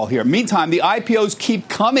overall here. Meantime, the IPOs keep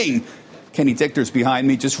coming. Kenny Dichter's behind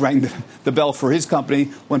me, just rang the bell for his company,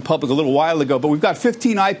 went public a little while ago. But we've got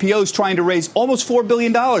 15 IPOs trying to raise almost $4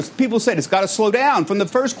 billion. People said it's got to slow down from the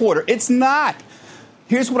first quarter. It's not.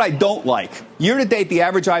 Here's what I don't like. Year to date, the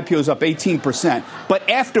average IPO is up 18%. But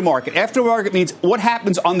aftermarket means what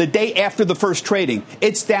happens on the day after the first trading.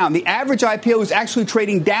 It's down. The average IPO is actually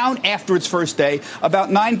trading down after its first day, about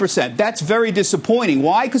 9%. That's very disappointing.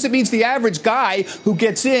 Why? Because it means the average guy who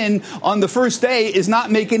gets in on the first day is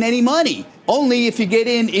not making any money. Only if you get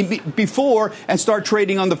in before and start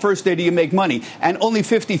trading on the first day do you make money. And only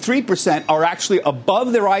 53% are actually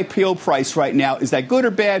above their IPO price right now. Is that good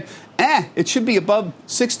or bad? It should be above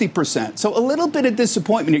 60%. So a little bit of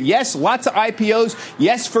disappointment here. Yes, lots of IPOs.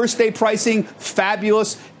 Yes, first day pricing,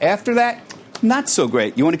 fabulous. After that, not so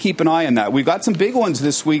great. You want to keep an eye on that. We've got some big ones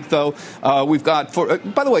this week, though. We've got,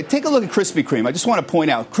 by the way, take a look at Krispy Kreme. I just want to point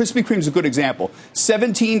out, Krispy Kreme is a good example.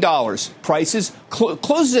 $17 prices,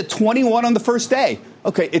 closes at 21 on the first day.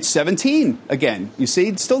 Okay, it's 17 again. You see,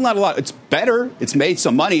 it's still not a lot. It's better. It's made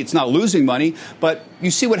some money. It's not losing money. But you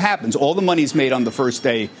see what happens. All the money is made on the first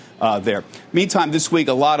day there. Meantime, this week,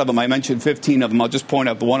 a lot of them, I mentioned 15 of them. I'll just point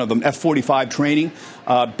out the one of them, F45 Training.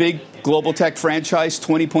 Big global tech franchise,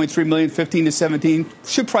 $20.3 million, 15 to 17.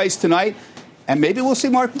 Should price tonight. And maybe we'll see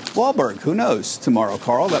Mark Wahlberg. Who knows tomorrow,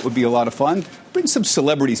 Carl? That would be a lot of fun. Bring some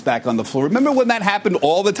celebrities back on the floor. Remember when that happened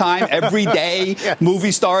all the time? Every day, yeah.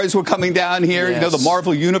 Movie stars were coming down here. Yes. You know, the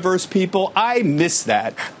Marvel Universe people. I miss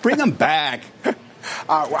that. Bring them back.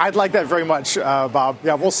 I'd like that very much, Bob.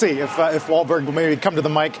 Yeah, we'll see if Wahlberg will maybe come to the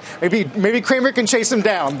mic. Maybe Kramer can chase him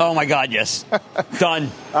down. Oh, my God, yes.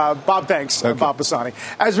 Done. Bob, thanks. Okay. Bob Pisani.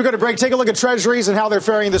 As we go to break, take a look at Treasuries and how they're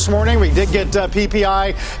faring this morning. We did get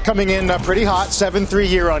PPI coming in pretty hot, 7.3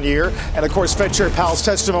 year-on-year. And, of course, Fed Chair Powell's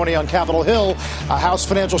testimony on Capitol Hill. House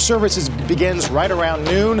Financial Services begins right around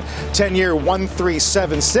noon, 10-year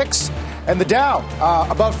 1376. And the Dow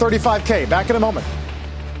above 35K. Back in a moment.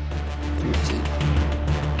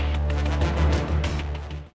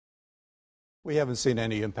 We haven't seen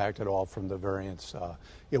any impact at all from the variants.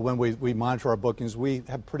 When we monitor our bookings, we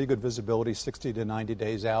have pretty good visibility 60 to 90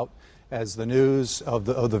 days out. As the news of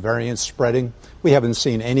the variants spreading, we haven't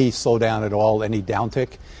seen any slowdown at all, any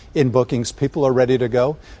downtick in bookings. People are ready to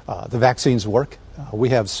go. The vaccines work. We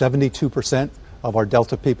have 72% of our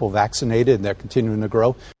Delta people vaccinated, and they're continuing to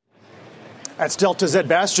grow. That's Delta's Ed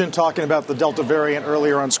Bastian talking about the Delta variant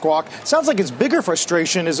earlier on Squawk. Sounds like its bigger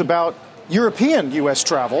frustration is about European U.S.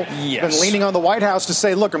 travel. Yes. Been leaning on the White House to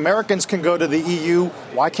say, look, Americans can go to the EU.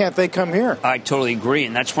 Why can't they come here? I totally agree.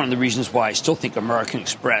 And that's one of the reasons why I still think American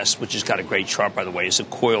Express, which has got a great chart, by the way, is a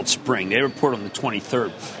coiled spring. They report on the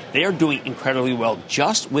 23rd. They are doing incredibly well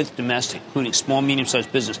just with domestic, including small,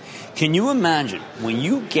 medium-sized business. Can you imagine when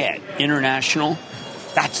you get international,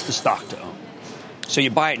 that's the stock to own. So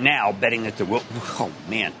you buy it now betting that there will. Oh,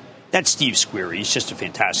 man. That's Steve Squeri. He's just a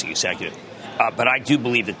fantastic executive. But I do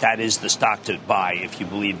believe that is the stock to buy if you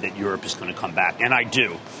believe that Europe is going to come back. And I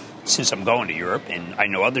do, since I'm going to Europe, and I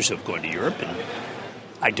know others who have gone to Europe. And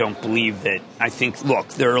I don't believe that. I think, look,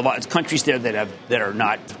 there are a lot of countries there that are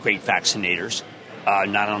not great vaccinators,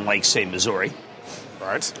 not unlike, say, Missouri.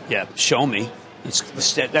 Right. Yeah, show me.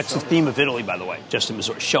 That's the theme of Italy, by the way, just in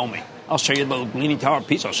Missouri. Show me. I'll show you the Leaning Tower of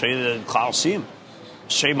Pisa. I'll show you the Colosseum. I'll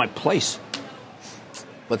show you my place.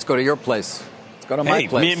 Let's go to your place. Let's go to my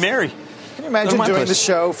place. Me and Mary. Can you imagine doing the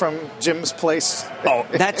show from Jim's place? Oh,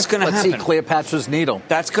 that's going to happen. Let's see Cleopatra's Needle.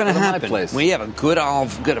 That's going to happen. We have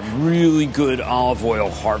a really good olive oil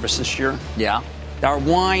harvest this year. Yeah. Our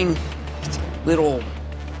wine, little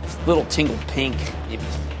tingle pink.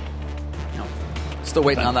 Still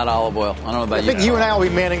waiting on that olive oil. I don't know about you. I think you and I will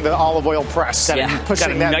be manning the olive oil press.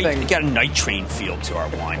 Pushing that thing. Got a night train feel to our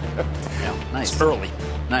wine. Nice. It's early.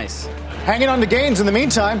 Nice. Hanging on to gains in the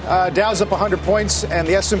meantime. Dow's up 100 points, and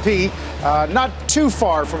the S&P not too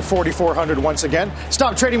far from 4,400 once again.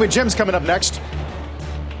 Stop Trading with Jim's coming up next.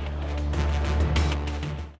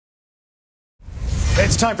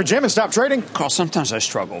 It's time for Jim and Stop Trading. Carl, sometimes I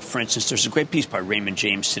struggle. For instance, there's a great piece by Raymond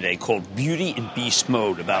James today called Beauty in Beast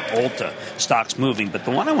Mode about Ulta stocks moving. But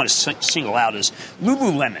the one I want to single out is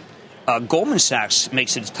Lululemon. Goldman Sachs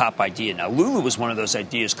makes it a top idea. Now, Lulu was one of those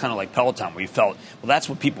ideas, kind of like Peloton, where you felt, well, that's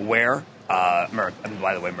what people wear. By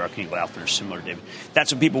the way, American Eagle outfitters similar, David.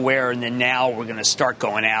 That's what people wear, and then now we're going to start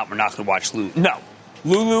going out. We're not going to watch Lulu. No.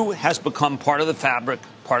 Lulu has become part of the fabric,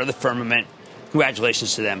 part of the firmament.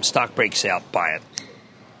 Congratulations to them. Stock breaks out. Buy it.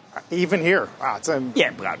 Even here. Wow,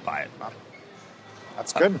 yeah, but I'd buy it.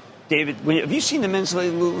 That's good. David, have you seen the men's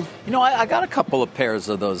Lulu? You know, I got a couple of pairs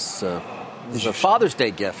of those. It was a Father's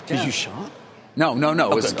Day gift. Did you shop? No.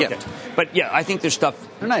 It was a gift. Okay. But, yeah, I think there's stuff.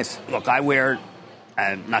 They're nice. Look, I wear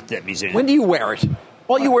not that museum. When do you wear it?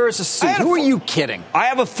 All you wear is a suit. Who are you kidding? I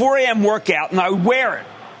have a 4 a.m. workout, and I wear it.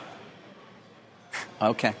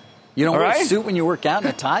 Okay. You don't wear a suit when you work out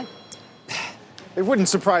and a tie? It wouldn't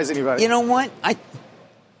surprise anybody. You know what?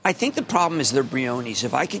 I think the problem is they're Briones.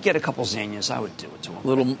 If I could get a couple Zegnas, I would do it to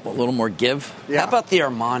them. A little more give? Yeah. How about the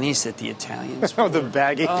Armanis that the Italians wear? The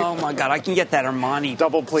baggy. Oh, my God. I can get that Armani.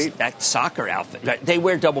 Double pleat. That soccer outfit. They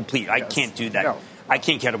wear double pleat. I can't do that. No. I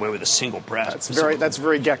can't get away with a single breast. That's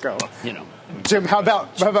very gecko. You know. Jim, how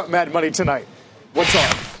about Mad Money tonight? What's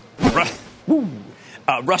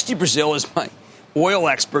on? Rusty Brazil is my oil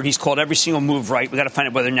expert. He's called every single move right. We got to find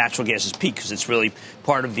out whether natural gas is peaked because it's really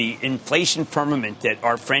part of the inflation firmament that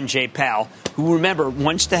our friend Jay Powell, who remember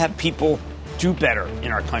wants to have people do better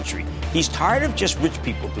in our country. He's tired of just rich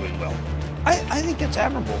people doing well. I think that's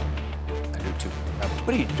admirable. I do too.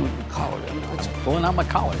 What are you doing with your collar? It's pulling out my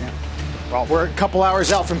collar. Yeah. Well, we're a couple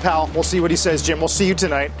hours out from Powell. We'll see what he says, Jim. We'll see you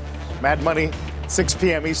tonight. Mad Money, 6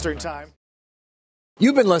 p.m. Eastern Time.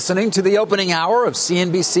 You've been listening to the opening hour of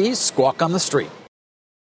CNBC's Squawk on the Street.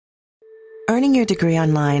 Earning your degree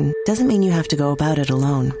online doesn't mean you have to go about it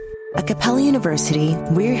alone. At Capella University,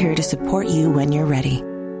 we're here to support you when you're ready.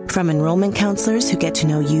 From enrollment counselors who get to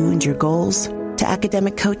know you and your goals, to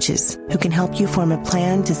academic coaches who can help you form a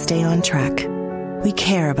plan to stay on track. We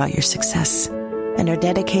care about your success and are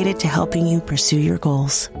dedicated to helping you pursue your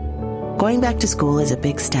goals. Going back to school is a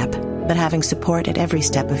big step, but having support at every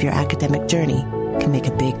step of your academic journey can make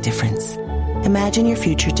a big difference. Imagine your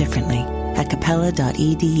future differently at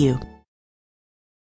capella.edu.